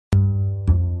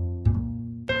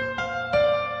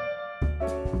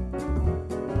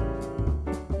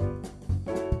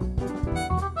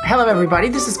Hello, everybody.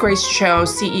 This is Grace Cho,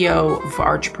 CEO of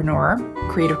Artrepreneur,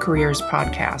 Creative Careers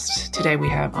Podcast. Today, we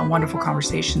have a wonderful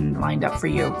conversation lined up for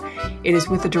you. It is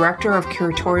with the Director of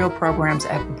Curatorial Programs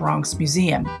at the Bronx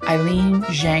Museum, Eileen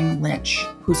Jeng Lynch,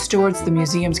 who stewards the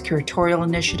museum's curatorial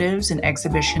initiatives and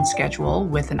exhibition schedule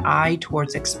with an eye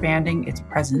towards expanding its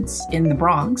presence in the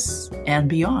Bronx and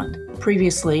beyond.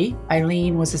 Previously,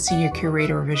 Eileen was a senior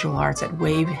curator of visual arts at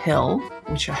Wave Hill,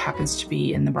 which happens to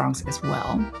be in the Bronx as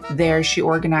well. There, she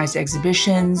organized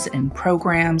exhibitions and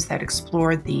programs that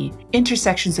explored the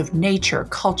intersections of nature,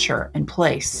 culture, and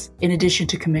place, in addition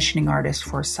to commissioning artists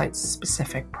for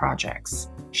site-specific projects.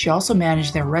 She also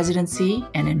managed their residency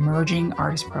and emerging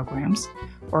artist programs,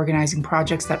 organizing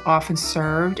projects that often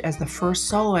served as the first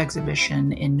solo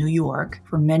exhibition in New York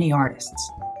for many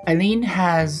artists. Eileen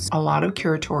has a lot of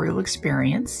curatorial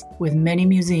experience with many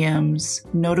museums,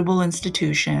 notable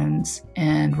institutions,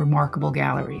 and remarkable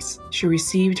galleries. She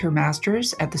received her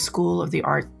master's at the School of the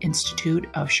Art Institute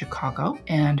of Chicago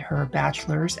and her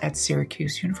bachelor's at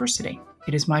Syracuse University.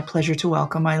 It is my pleasure to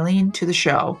welcome Eileen to the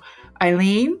show.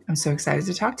 Eileen, I'm so excited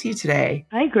to talk to you today.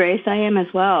 Hi, Grace. I am as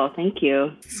well. Thank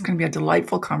you. It's going to be a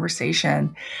delightful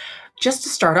conversation. Just to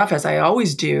start off, as I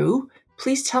always do,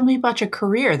 please tell me about your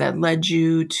career that led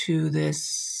you to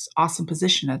this awesome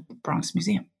position at the Bronx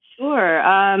Museum. Sure.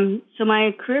 So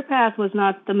my career path was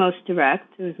not the most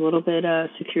direct. It was a little bit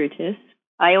circuitous.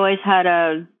 I always had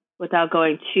without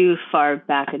going too far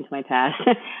back into my past,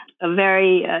 a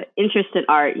very interest in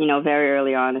art, very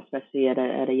early on, especially at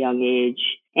a young age.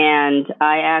 And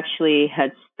I actually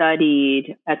had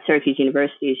studied at Syracuse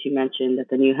University, as you mentioned, at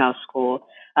the Newhouse School,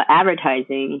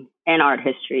 advertising and art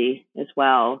history as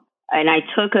well. And I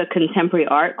took a contemporary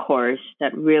art course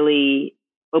that really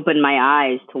opened my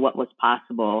eyes to what was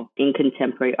possible in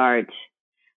contemporary art.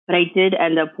 But I did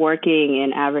end up working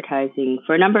in advertising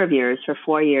for a number of years, for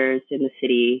 4 years in the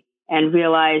city, and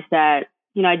realized that,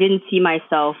 I didn't see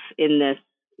myself in this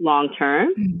long term.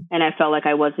 And I felt like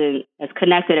I wasn't as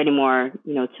connected anymore,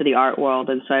 to the art world.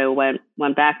 And so I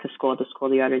went back to school at the School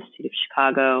of the Art Institute of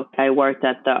Chicago. I worked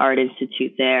at the Art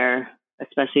Institute there,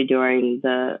 especially during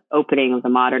the opening of the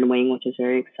modern wing, which is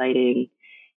very exciting.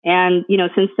 And,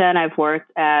 since then I've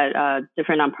worked at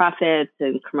different nonprofits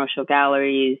and commercial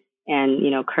galleries and,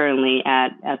 currently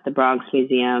at the Bronx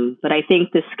Museum. But I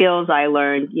think the skills I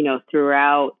learned,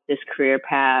 throughout this career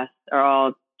path are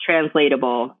all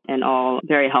translatable and all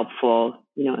very helpful,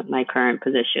 in my current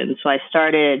position. So I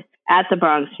started at the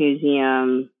Bronx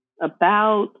Museum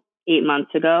about 8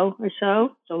 months ago or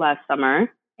so last summer.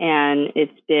 And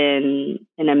it's been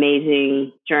an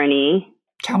amazing journey.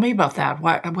 Tell me about that.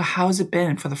 How has it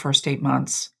been for the first 8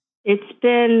 months? It's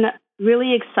been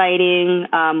really exciting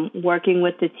working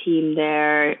with the team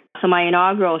there. So my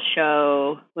inaugural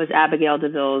show was Abigail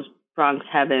DeVille's Bronx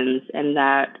Heavens, and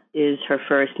that is her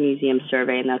first museum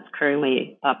survey, and that's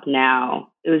currently up now.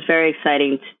 It was very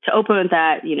exciting to open with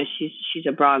that. She's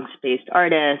a Bronx-based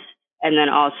artist. And then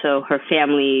also her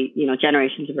family,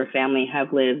 generations of her family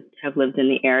have lived in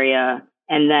the area.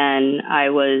 And then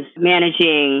I was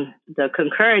managing the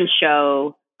concurrent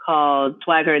show called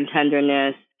Swagger and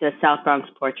Tenderness, the South Bronx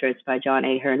Portraits by John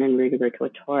Ahern and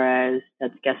Rigoberto Torres.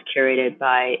 That's guest curated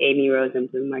by Amy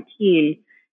Rosenblum-Martin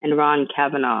and Ron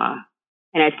Kavanaugh.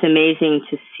 And it's amazing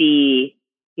to see,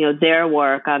 their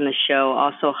work on the show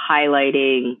also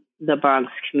highlighting the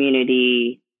Bronx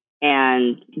community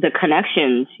and the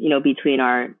connections, between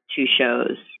our two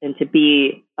shows. And to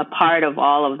be a part of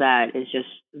all of that is just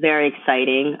very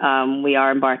exciting. We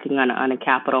are embarking on a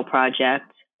capital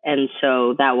project, and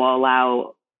so that will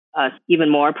allow us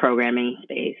even more programming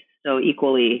space. So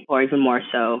equally, or even more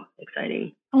so,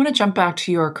 exciting. I want to jump back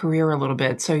to your career a little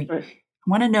bit. So Sure. I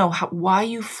want to know why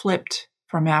you flipped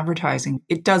from advertising.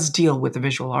 It does deal with the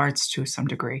visual arts to some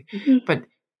degree, but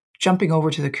jumping over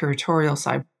to the curatorial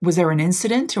side, was there an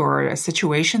incident or a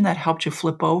situation that helped you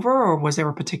flip over, or was there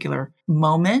a particular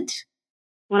moment?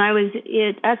 When I was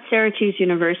at Syracuse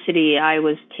University, I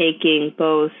was taking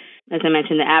both, as I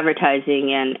mentioned, the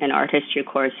advertising and art history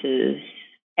courses.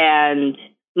 And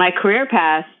my career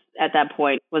path at that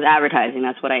point was advertising.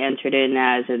 That's what I entered in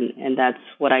as, and that's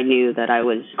what I knew that I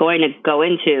was going to go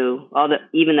into,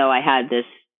 even though I had this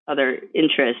other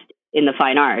interest in the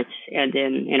fine arts and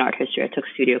in art history. I took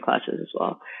studio classes as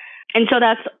well. And so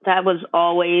that was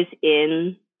always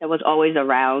in, that was always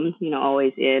around,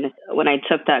 always in. When I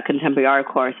took that contemporary art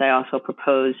course, I also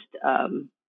proposed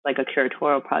like a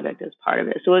curatorial project as part of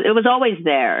it. So it was always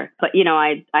there. But,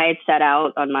 I had set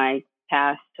out on my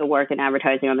path to work in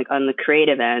advertising on the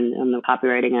creative end, on the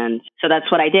copywriting end. So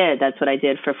that's what I did. That's what I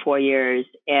did for 4 years.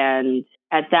 And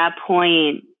at that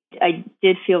point, I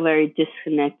did feel very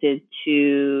disconnected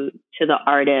to the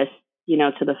artist,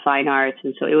 to the fine arts.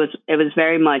 And so it was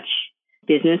very much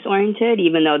business oriented,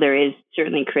 even though there is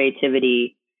certainly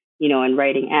creativity, in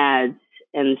writing ads.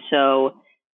 And so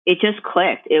it just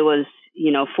clicked. It was,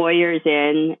 4 years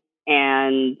in,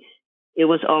 and it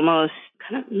was almost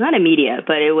kind of not immediate,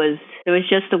 but it was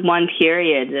just the one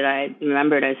period that I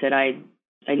remembered. I said, I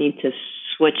need to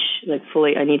switch, like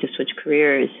fully, I need to switch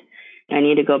careers. I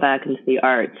need to go back into the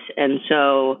arts. And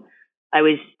so I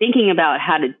was thinking about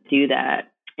how to do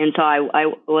that. And so I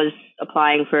was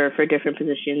applying for different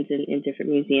positions in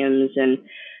different museums, and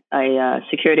I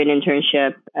secured an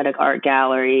internship at an art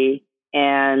gallery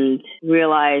and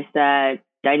realized that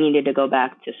I needed to go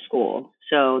back to school.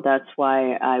 So that's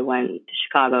why I went to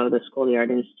Chicago, the School of the Art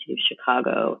Institute of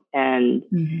Chicago. And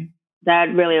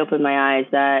that really opened my eyes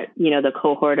that, the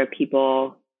cohort of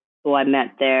people who I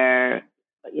met there,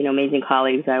 amazing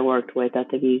colleagues I worked with at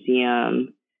the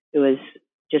museum. It was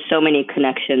just so many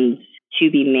connections to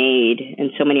be made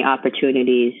and so many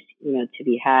opportunities, to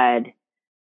be had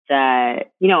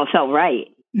that, it felt right.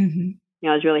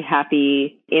 I was really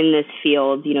happy in this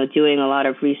field, doing a lot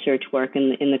of research work in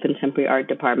the contemporary art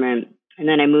department. And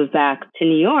then I moved back to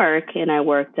New York and I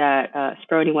worked at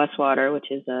Speroni Westwater, which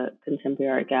is a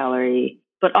contemporary art gallery.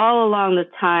 But all along the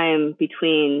time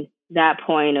between that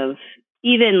point of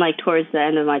even like towards the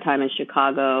end of my time in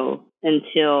Chicago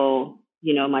until,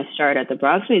 my start at the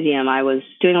Bronx Museum, I was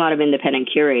doing a lot of independent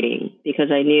curating because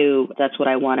I knew that's what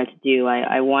I wanted to do.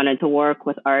 I wanted to work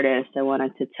with artists. I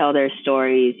wanted to tell their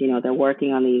stories. They're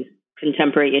working on these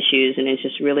contemporary issues, and it's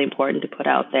just really important to put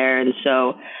out there. And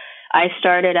so I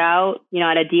started out,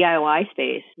 at a DIY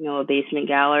space, a basement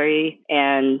gallery,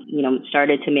 and,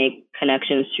 started to make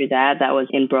connections through that. That was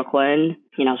in Brooklyn.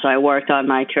 So I worked on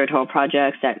my curatorial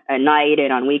projects at night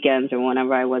and on weekends or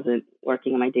whenever I wasn't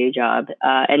working on my day job.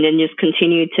 And then just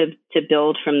continued to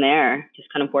build from there,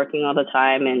 just kind of working all the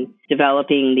time and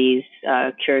developing these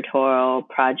curatorial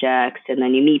projects. And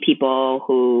then you meet people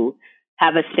who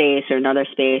have a space or another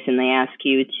space, and they ask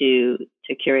you to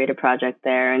curate a project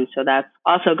there. And so that's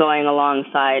also going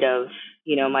alongside of,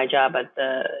 my job at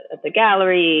the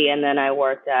gallery. And then I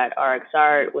worked at RX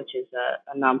Art, which is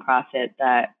a nonprofit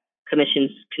that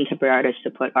commissions contemporary artists to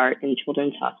put art in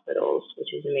children's hospitals,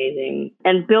 which is amazing.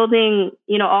 And building,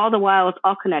 all the while, it's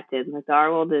all connected. Like the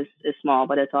art world is small,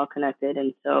 but it's all connected.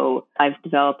 And so I've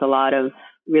developed a lot of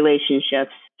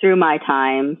relationships through my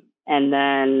time, and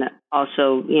then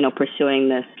also, pursuing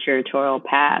this curatorial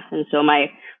path. And so my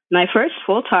first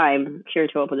full-time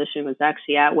curatorial position was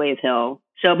actually at Wave Hill.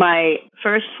 So my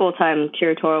first full-time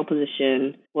curatorial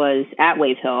position was at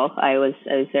Wave Hill. I was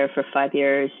there for 5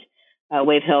 years.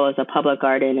 Wave Hill is a public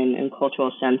garden and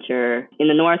cultural center in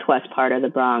the northwest part of the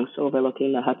Bronx,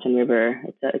 overlooking the Hudson River.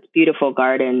 It's a beautiful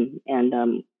garden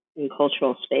and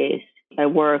cultural space. I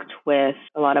worked with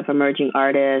a lot of emerging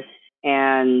artists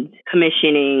and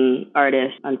commissioning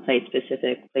artists on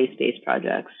site-specific place-based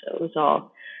projects. So it was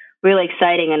all really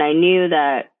exciting. And I knew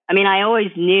that, I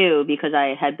always knew because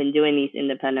I had been doing these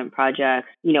independent projects,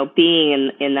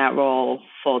 being in that role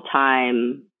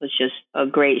full-time was just a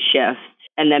great shift.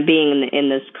 And then being in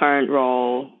this current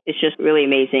role, it's just really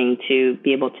amazing to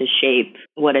be able to shape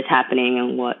what is happening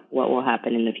and what will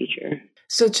happen in the future.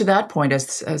 So to that point,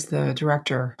 as the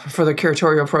director for the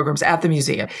curatorial programs at the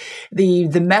museum, the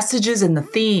messages and the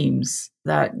themes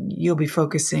that you'll be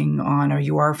focusing on or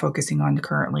you are focusing on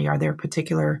currently, are there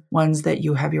particular ones that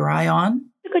you have your eye on?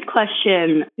 A good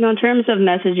question. In terms of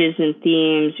messages and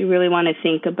themes, you really want to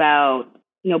think about,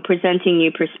 presenting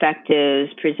new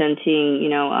perspectives, presenting,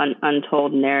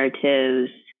 untold narratives,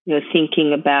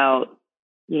 thinking about,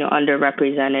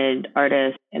 underrepresented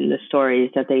artists and the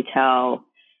stories that they tell.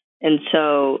 And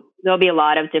so there'll be a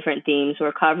lot of different themes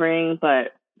we're covering,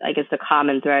 but I guess the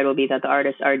common thread will be that the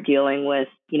artists are dealing with,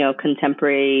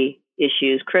 contemporary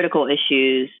issues, critical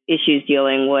issues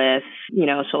dealing with,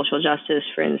 social justice,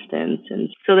 for instance. And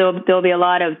so there'll be a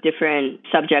lot of different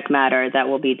subject matter that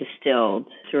will be distilled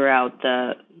throughout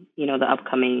the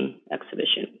upcoming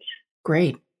exhibitions.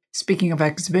 Great. Speaking of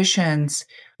exhibitions,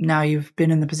 now you've been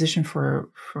in the position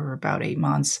for about 8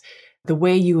 months. The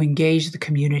way you engage the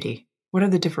community, what are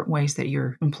the different ways that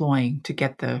you're employing to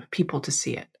get the people to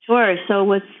see it? Sure. So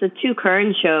with the 2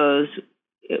 current shows,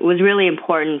 it was really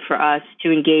important for us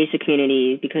to engage the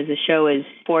community because the show is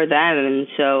for them. And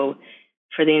so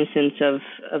for the instance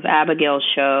of Abigail's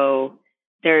show,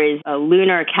 there is a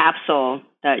lunar capsule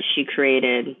that she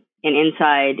created, and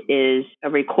inside is a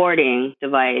recording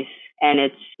device. And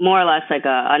it's more or less like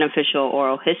an unofficial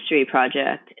oral history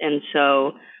project. And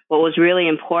so what was really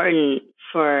important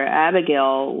for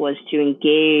Abigail was to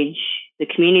engage the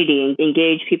community and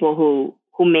engage people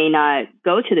who may not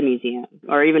go to the museum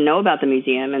or even know about the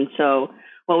museum. And so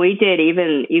what we did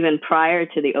even prior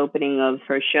to the opening of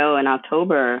her show in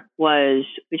October was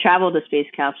we traveled the space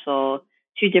capsule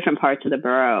to different parts of the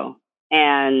borough.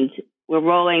 And we're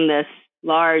rolling this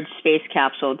large space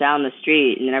capsule down the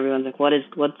street, and everyone's like,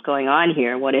 what's going on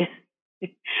here? What is,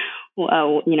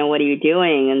 well, what are you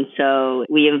doing? And so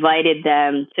we invited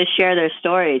them to share their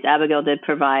stories. Abigail did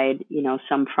provide,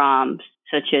 some prompts,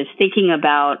 such as thinking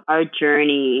about our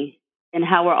journey and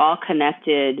how we're all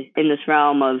connected in this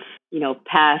realm of,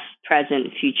 past, present,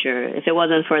 future. If it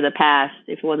wasn't for the past,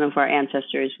 if it wasn't for our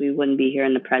ancestors, we wouldn't be here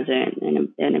in the present. And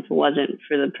if it wasn't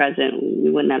for the present,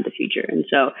 we wouldn't have the future. And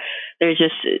so there's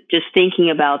just thinking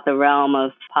about the realm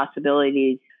of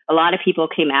possibilities. A lot of people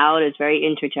came out as very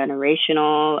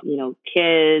intergenerational,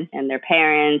 kids and their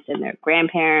parents and their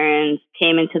grandparents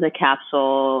came into the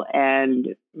capsule and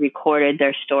recorded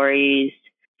their stories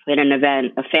at an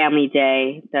event, a family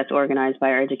day that's organized by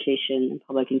our Education and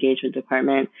Public Engagement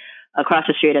Department across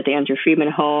the street at the Andrew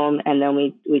Freedman Home. And then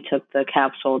we took the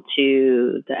capsule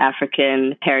to the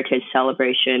African Heritage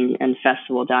Celebration and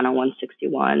Festival down on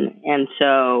 161. And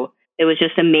so it was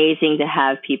just amazing to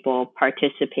have people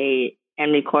participate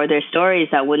and record their stories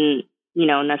that wouldn't,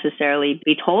 necessarily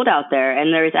be told out there.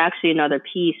 And there's actually another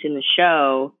piece in the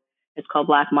show. It's called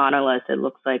Black Monolith. It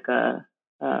looks like a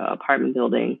apartment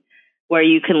building, where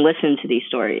you can listen to these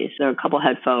stories. There are a couple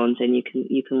headphones and you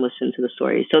can listen to the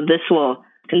stories. So this will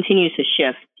continue to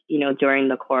shift, during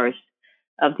the course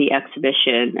of the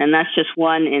exhibition. And that's just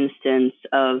one instance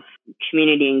of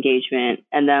community engagement.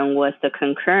 And then with the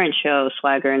concurrent show,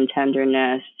 Swagger and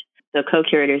Tenderness, the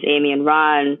co-curators, Amy and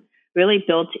Ron, really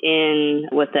built in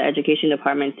with the education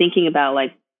department, thinking about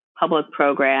like public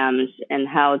programs and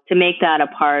how to make that a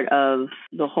part of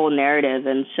the whole narrative.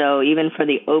 And so even for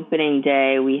the opening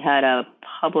day, we had a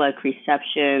public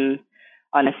reception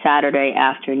on a Saturday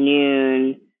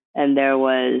afternoon, and there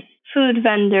was food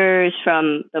vendors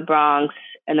from the Bronx,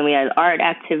 and then we had art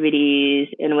activities,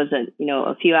 and it was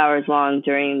a few hours long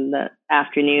during the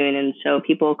afternoon. And so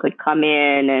people could come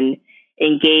in and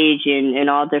engage in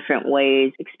all different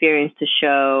ways, experience the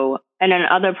show. And then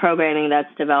other programming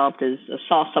that's developed is a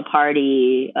salsa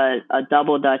party, a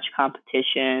double Dutch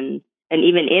competition. And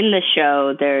even in the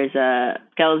show, there's a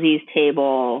Skelzies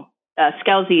table.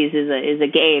 Skelzies is a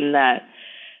game that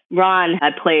Ron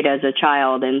had played as a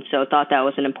child, and so thought that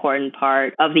was an important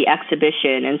part of the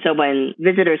exhibition. And so when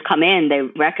visitors come in, they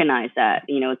recognize that,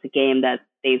 it's a game that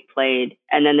they've played.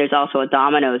 And then there's also a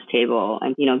dominoes table,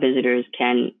 and, visitors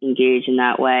can engage in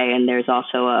that way. And there's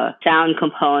also a sound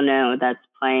component that's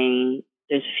playing.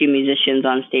 There's a few musicians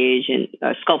on stage and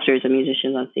sculptors and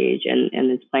musicians on stage, and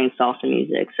it's playing salsa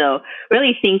music. So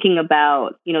really thinking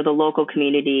about, the local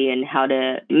community and how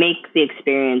to make the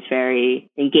experience very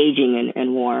engaging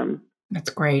and warm. That's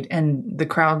great. And the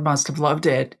crowd must have loved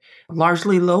it.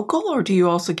 Largely local, or do you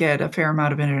also get a fair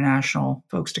amount of international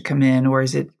folks to come in, or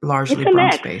is it largely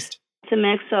Bronx-based? It's a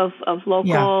mix of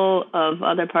local, of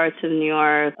other parts of New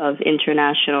York, of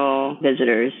international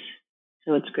visitors.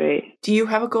 So it's great. Do you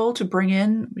have a goal to bring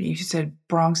in, you said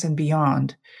Bronx and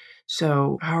beyond.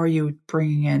 So how are you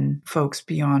bringing in folks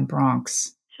beyond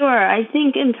Bronx? Sure. I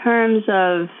think in terms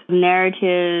of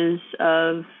narratives,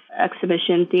 of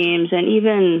exhibition themes, and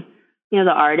even, the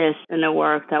artists and the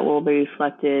work that will be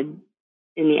reflected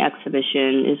in the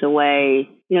exhibition is a way,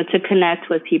 to connect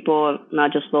with people,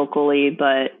 not just locally,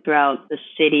 but throughout the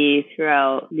city,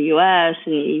 throughout the U.S.,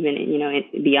 and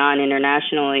even, beyond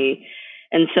internationally.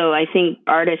 And so I think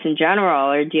artists in general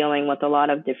are dealing with a lot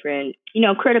of different,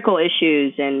 critical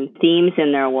issues and themes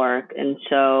in their work. And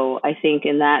so I think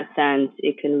in that sense,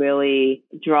 it can really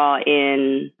draw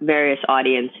in various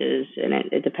audiences. And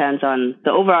it depends on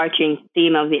the overarching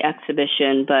theme of the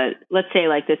exhibition. But let's say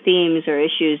like the themes or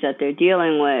issues that they're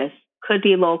dealing with could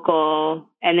be local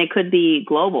and they could be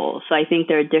global. So I think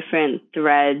there are different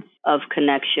threads of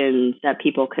connections that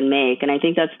people can make. And I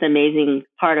think that's the amazing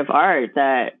part of art,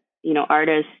 that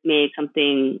artists make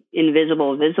something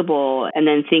invisible visible, and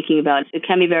then thinking about it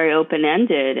can be very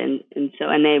open-ended,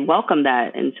 and they welcome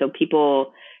that. And so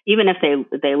people, even if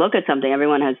they look at something,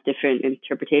 everyone has different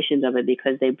interpretations of it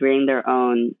because they bring their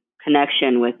own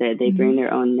connection with it. They bring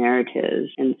their own narratives.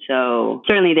 And so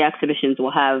certainly the exhibitions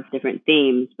will have different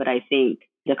themes, but I think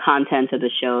the content of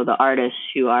the show, the artists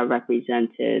who are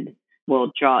represented,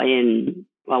 will draw in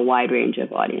a wide range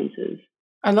of audiences.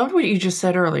 I loved what you just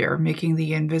said earlier, making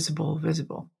the invisible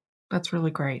visible. That's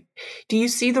really great. Do you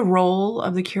see the role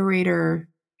of the curator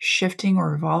shifting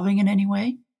or evolving in any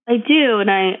way? I do,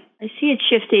 and I see it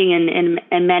shifting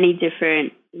in many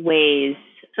different ways.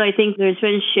 So I think there's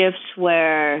been shifts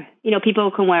where,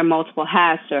 people can wear multiple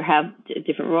hats or have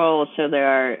different roles. So there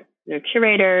are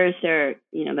curators, there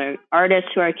are artists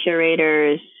who are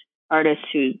curators, artists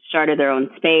who started their own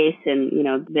space and,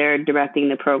 they're directing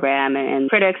the program, and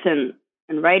critics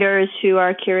and writers who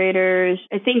are curators.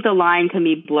 I think the line can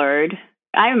be blurred.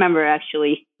 I remember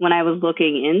actually when I was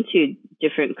looking into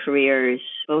different careers,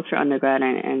 both for undergrad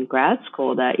and grad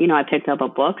school, that, I picked up a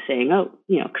book saying,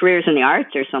 careers in the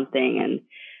arts or something.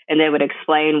 And they would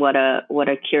explain what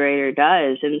a curator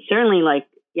does. And certainly,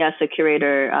 yes, a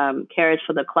curator cares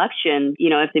for the collection.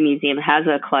 If the museum has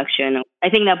a collection, I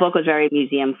think that book was very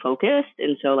museum focused.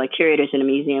 And so curators in a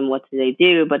museum, what do they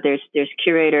do? But there's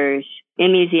curators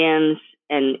in museums,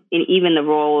 and in even the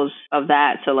roles of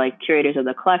that. So curators of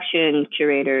the collection,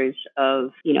 curators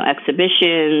of,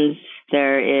 exhibitions.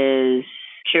 There is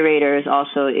curators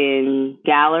also in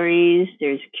galleries.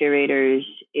 There's curators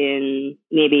in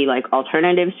maybe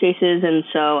alternative spaces. And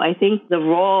so I think the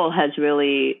role has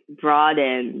really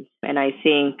broadened. And I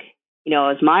think,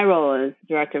 as my role as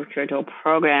director of curatorial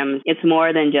programs, it's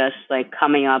more than just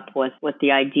coming up with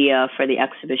the idea for the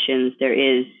exhibitions. There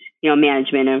is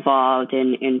management involved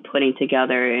in putting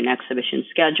together an exhibition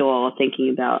schedule, thinking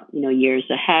about, years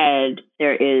ahead.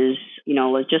 There is,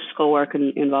 logistical work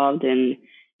involved in,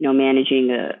 managing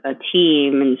a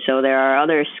team. And so there are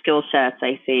other skill sets,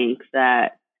 I think,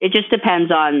 that it just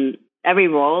depends on. Every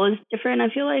role is different, I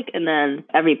feel like. And then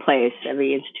every place,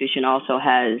 every institution also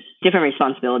has different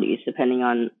responsibilities depending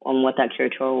on what that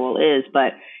curatorial role is.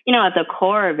 But, at the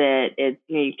core of it, it's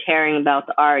you're caring about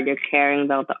the art, you're caring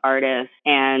about the artist,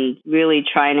 and really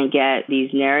trying to get these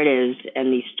narratives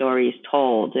and these stories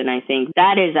told. And I think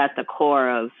that is at the core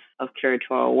of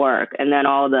curatorial work. And then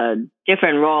all the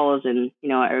different roles and,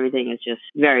 everything is just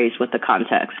varies with the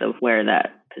context of where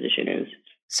that position is.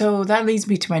 So that leads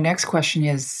me to my next question.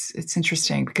 It's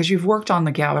interesting because you've worked on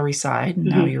the gallery side and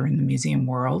now you're in the museum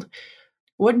world.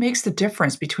 What makes the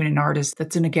difference between an artist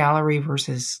that's in a gallery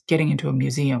versus getting into a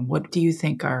museum? What do you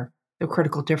think are the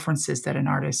critical differences that an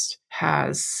artist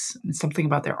has? Something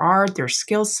about their art, their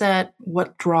skill set?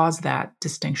 What draws that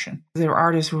distinction? There are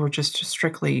artists who are just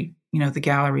strictly, the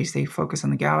galleries, they focus on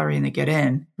the gallery and they get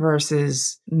in,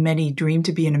 versus many dream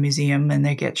to be in a museum and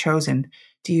they get chosen.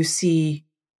 Do you see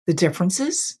the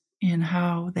differences in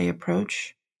how they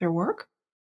approach their work?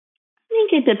 I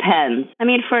think it depends.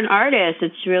 For an artist,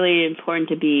 it's really important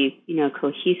to be,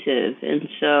 cohesive. And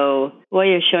so what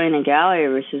you're showing in a gallery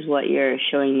versus what you're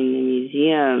showing in the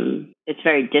museum, it's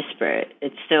very disparate.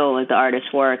 It's still the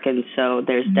artist's work. And so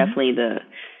there's definitely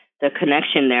the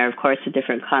connection there. Of course, the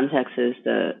different contexts is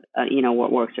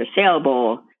what works are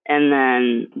saleable. And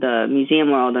then the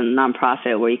museum world and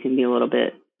nonprofit where you can be a little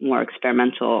bit more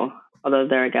experimental, although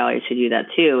there are galleries who do that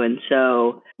too. And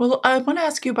so... Well, I want to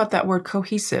ask you about that word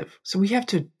cohesive. So we have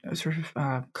to sort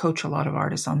of coach a lot of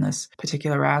artists on this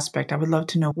particular aspect. I would love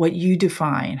to know what you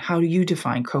define. How do you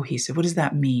define cohesive? What does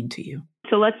that mean to you?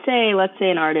 So let's say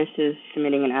an artist is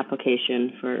submitting an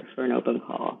application for an open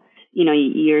call.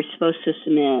 You're supposed to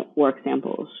submit work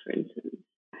samples, for instance,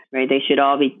 right? They should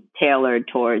all be tailored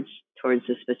towards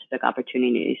the specific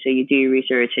opportunity. So you do your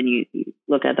research and you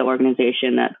look at the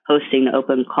organization that's hosting the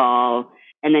open call.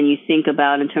 And then you think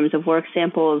about, in terms of work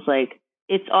samples,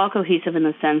 it's all cohesive in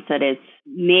the sense that it's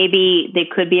maybe they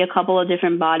could be a couple of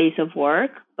different bodies of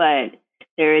work, but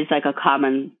there is a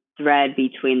common thread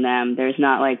between them. There's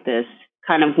not this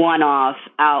kind of one-off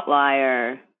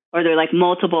outlier, or they're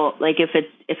multiple, if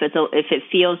it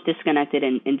feels disconnected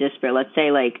and disparate. Let's say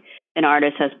an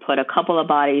artist has put a couple of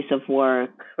bodies of work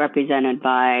represented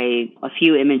by a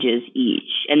few images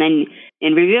each. And then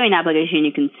in reviewing the application,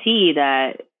 you can see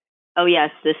that, oh,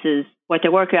 yes, this is what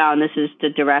they're working on. This is the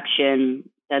direction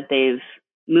that they've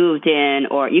moved in,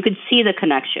 or you could see the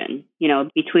connection,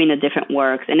 between the different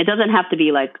works. And it doesn't have to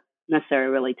be necessarily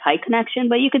a really tight connection,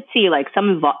 but you could see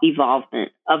some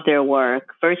evolvement of their work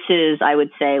versus, I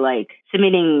would say,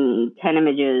 submitting 10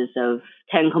 images of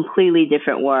 10 completely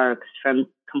different works from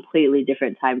completely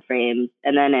different time frames,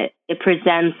 and then it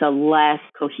presents a less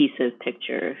cohesive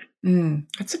picture.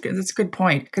 That's a good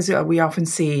point, because we often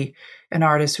see an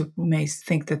artist who may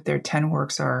think that their 10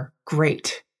 works are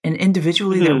great, and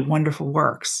individually they're wonderful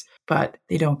works, but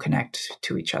they don't connect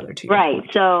to each other. To your right.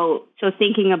 point. So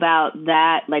thinking about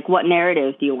that, what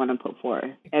narrative do you want to put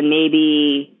forth? And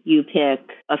maybe you pick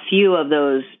a few of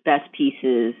those best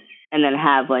pieces and then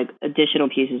have additional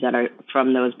pieces that are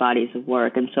from those bodies of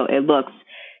work. And so it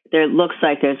looks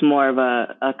like there's more of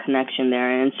a connection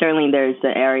there. And certainly there's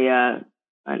the area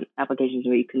on applications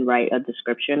where you can write a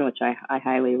description, which I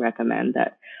highly recommend.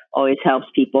 That always helps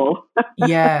people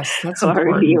Yes, that's who are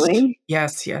important. reviewing.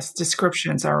 Yes, yes.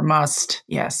 Descriptions are a must.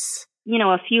 Yes.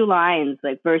 A few lines,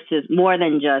 like, versus more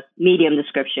than just medium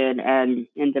description and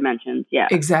dimensions. Yeah.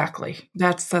 Exactly.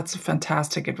 That's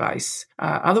fantastic advice.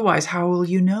 Otherwise, how will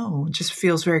you know? It just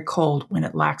feels very cold when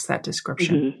it lacks that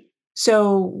description. Mm-hmm.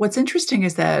 So what's interesting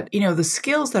is that, the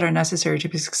skills that are necessary to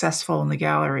be successful in the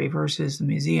gallery versus the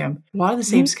museum, a lot of the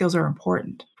same skills are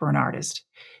important for an artist.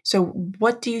 So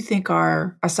what do you think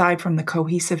are, aside from the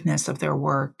cohesiveness of their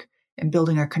work and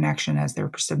building a connection as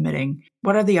they're submitting,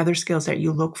 what are the other skills that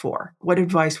you look for? What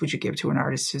advice would you give to an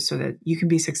artist so that you can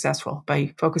be successful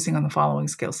by focusing on the following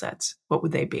skill sets? What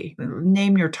would they be?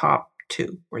 Name your top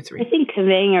 2 or 3. I think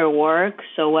conveying your work.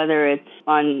 So whether it's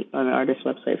on an artist's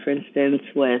website, for instance,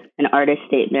 with an artist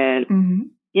statement,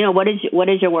 what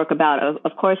is your work about?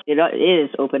 Of course, it is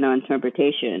open to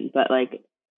interpretation, but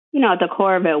at the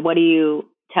core of it, what are you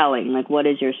telling? Like, what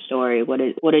is your story? What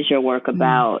is your work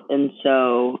about? And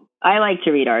so I like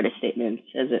to read artist statements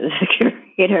as a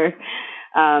curator.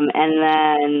 And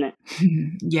then,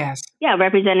 yes. Yeah,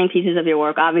 representing pieces of your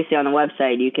work. Obviously, on the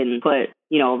website, you can put,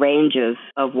 a range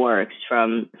of works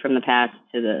from the past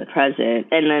to the present.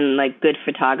 And then, good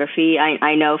photography.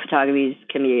 I know photography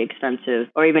can be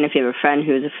expensive, or even if you have a friend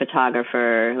who's a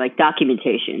photographer,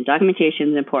 documentation.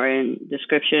 Documentation is important.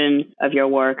 Description of your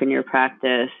work and your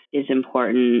practice is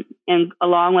important. And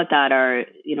along with that are,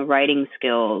 writing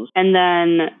skills. And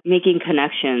then making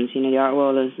connections. The art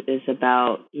world is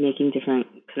about making different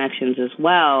connections as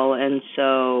well. And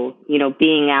so,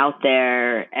 being out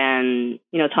there and,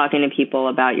 talking to people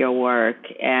about your work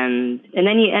and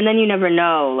then you never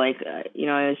know,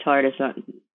 as hard as not,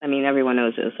 everyone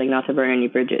knows this, not to burn any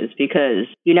bridges, because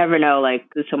you never know,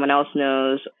 who someone else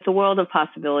knows. It's a world of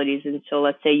possibilities. And so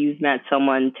let's say you've met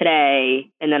someone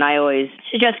today, and then I always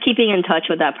suggest keeping in touch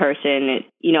with that person.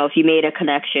 If you made a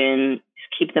connection,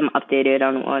 keep them updated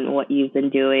on what you've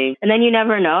been doing. And then you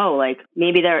never know,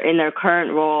 maybe they're in their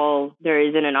current role, there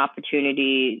isn't an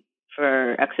opportunity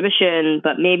for exhibition,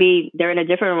 but maybe they're in a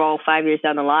different role 5 years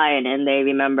down the line and they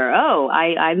remember,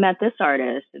 I met this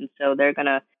artist. And so they're going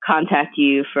to contact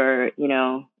you for,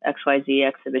 XYZ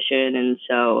exhibition. And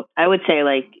so I would say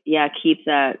keep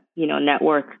that,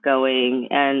 network going.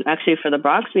 And actually for the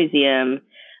Bronx Museum,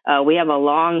 we have a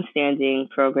long-standing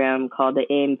program called the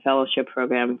AIM Fellowship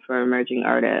Program for Emerging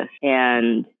Artists.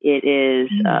 And it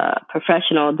is a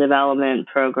professional development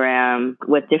program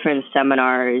with different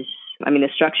seminars. The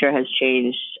structure has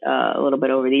changed a little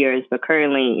bit over the years, but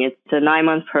currently it's a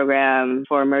 9-month program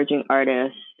for emerging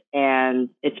artists. And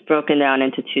it's broken down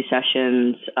into 2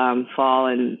 sessions, fall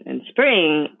and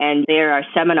spring. And there are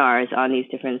seminars on these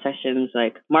different sessions,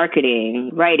 like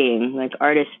marketing, writing,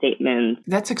 artist statements.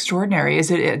 That's extraordinary.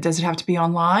 Does it have to be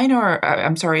online or,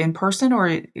 in person,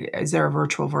 or is there a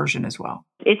virtual version as well?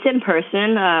 It's in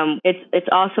person. It's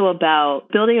also about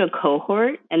building a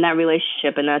cohort and that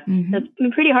relationship. And that's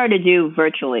been pretty hard to do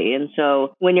virtually. And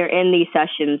so when you're in these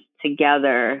sessions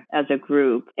together as a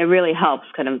group, it really helps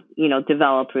kind of,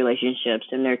 develop relationships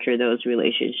and nurture those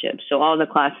relationships. So all the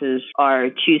classes are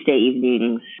Tuesday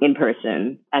evenings in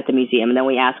person at the museum. And then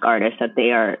we ask artists that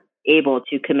they are able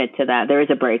to commit to that. There is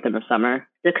a break in the summer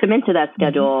to commit to that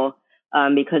schedule.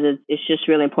 Because it's just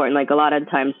really important. A lot of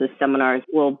times the seminars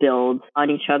will build on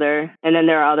each other. And then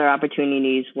there are other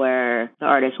opportunities where the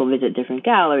artists will visit different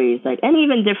galleries, and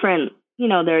even different,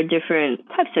 there are different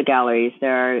types of galleries.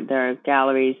 There are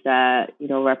galleries that,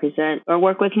 represent or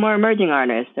work with more emerging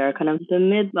artists. There are kind of the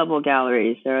mid-level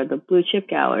galleries. There are the blue chip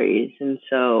galleries. And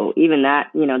so even that,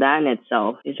 that in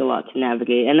itself is a lot to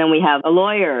navigate. And then we have a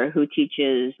lawyer who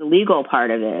teaches the legal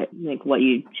part of it, what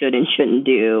you should and shouldn't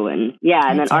do. And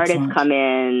and then artists come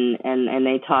in and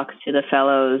they talk to the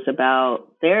fellows about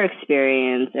their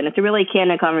experience. And it's a really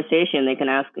candid conversation. They can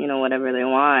ask, whatever they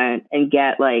want and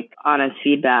get honest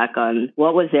feedback on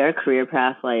what was their career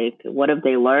path like, what have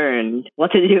they learned,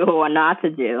 what to do or what not to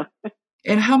do.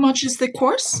 And how much is the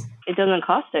course? It doesn't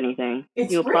cost anything.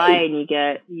 It's you apply free.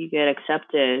 And you get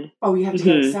accepted. Oh, you have to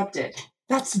get accepted.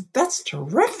 That's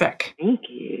terrific. Thank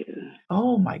you.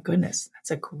 Oh my goodness.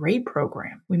 That's a great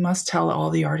program. We must tell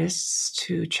all the artists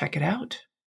to check it out.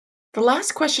 The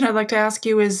last question I'd like to ask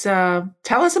you is, tell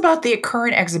us about the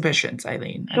current exhibitions,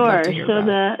 Eileen. Sure.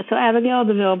 So Abigail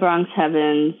DeVille Bronx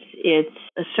Heavens, it's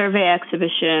a survey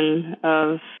exhibition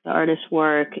of the artist's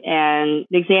work and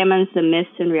examines the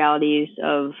myths and realities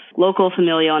of local,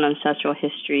 familial, and ancestral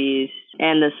histories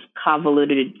and this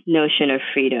convoluted notion of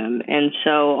freedom. And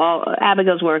so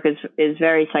Abigail's work is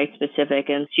very site-specific,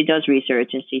 and she does research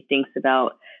and she thinks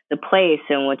about the place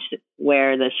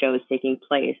where the show is taking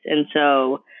place. And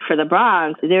so for the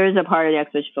Bronx, there is a part of the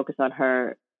exhibition focused on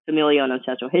her familial and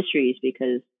ancestral histories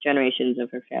because generations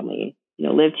of her family,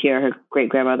 lived here. Her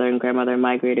great-grandmother and grandmother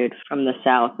migrated from the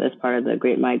South as part of the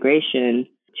Great Migration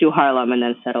to Harlem and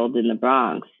then settled in the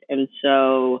Bronx. And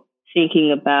so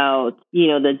thinking about,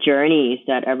 the journeys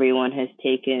that everyone has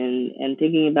taken and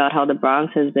thinking about how the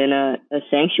Bronx has been a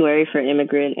sanctuary for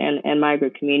immigrant and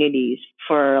migrant communities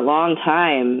for a long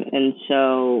time. And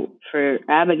so for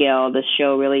Abigail, the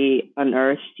show really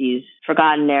unearths these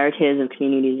forgotten narratives of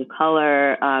communities of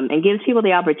color and gives people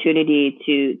the opportunity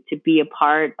to be a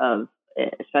part of,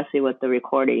 especially with the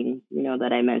recording,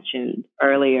 that I mentioned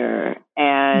earlier.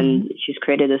 And she's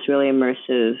created this really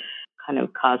immersive kind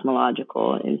of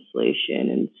cosmological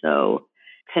installation. And so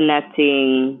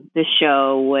connecting the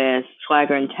show with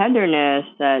swagger and tenderness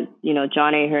that,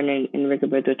 John Ahern and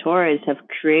Rigoberto Torres have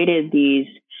created these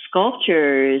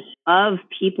sculptures of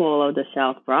people of the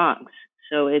South Bronx.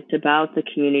 So it's about the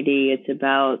community. It's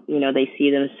about, they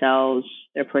see themselves,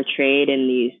 they're portrayed in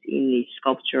these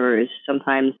sculptures,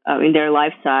 sometimes they're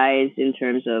life size in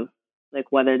terms of like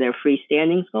whether they're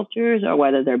freestanding sculptures or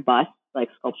whether they're busts, like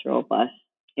sculptural busts.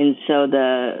 And so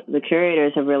the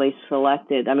curators have really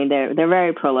selected, they're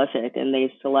very prolific and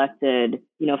they've selected,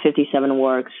 57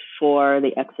 works for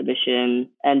the exhibition.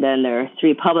 And then there are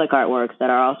 3 public artworks that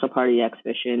are also part of the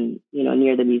exhibition,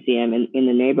 near the museum in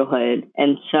the neighborhood.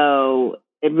 And so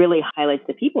it really highlights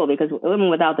the people because even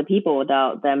without the people,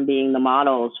 without them being the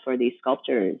models for these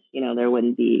sculptures, there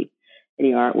wouldn't be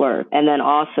any artwork. And then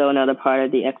also another part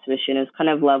of the exhibition is kind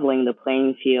of leveling the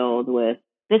playing field with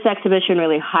this exhibition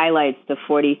really highlights the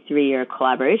 43-year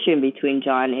collaboration between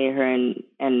John Ahern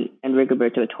and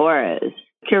Rigoberto Torres.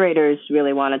 Curators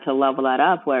really wanted to level that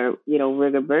up where,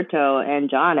 Rigoberto and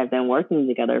John have been working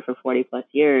together for 40 plus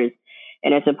years.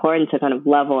 And it's important to kind of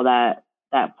level that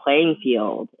playing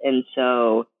field. And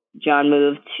so John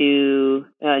moved to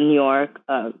New York,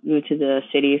 moved to the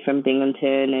city from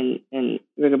Binghamton, and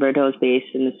Rigoberto is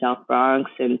based in the South Bronx.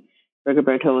 And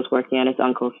Rigoberto was working at his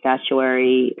uncle's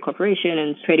statuary corporation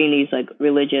and creating these like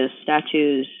religious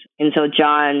statues. And so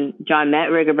John met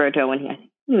Rigoberto when he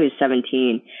was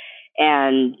 17,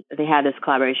 and they had this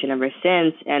collaboration ever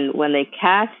since. And when they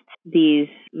cast these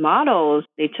models,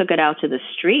 they took it out to the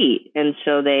street, and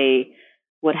so they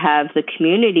would have the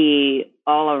community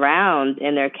all around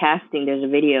in their casting. There's a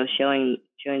video showing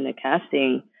the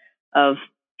casting of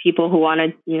people who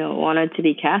wanted to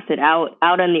be casted out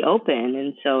in the open.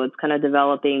 And so it's kind of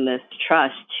developing this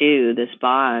trust too, this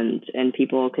bond, and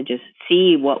people could just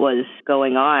see what was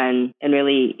going on and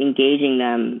really engaging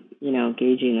them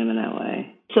in that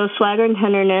way. So Swagger and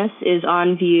Tenderness is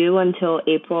on view until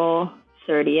April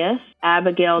 30th.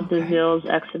 Abigail DeVille's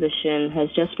exhibition has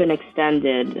just been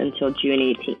extended until June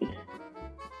 18th.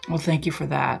 Well, thank you for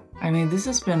that. This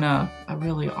has been a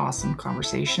really awesome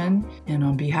conversation. And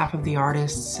on behalf of the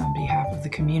artists, on behalf of the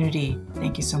community,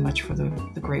 thank you so much for the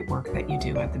great work that you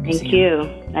do at the museum. Thank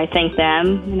you. I thank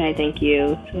them and I thank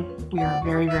you. We are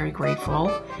very, very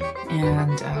grateful.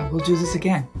 And we'll do this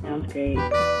again. Sounds great.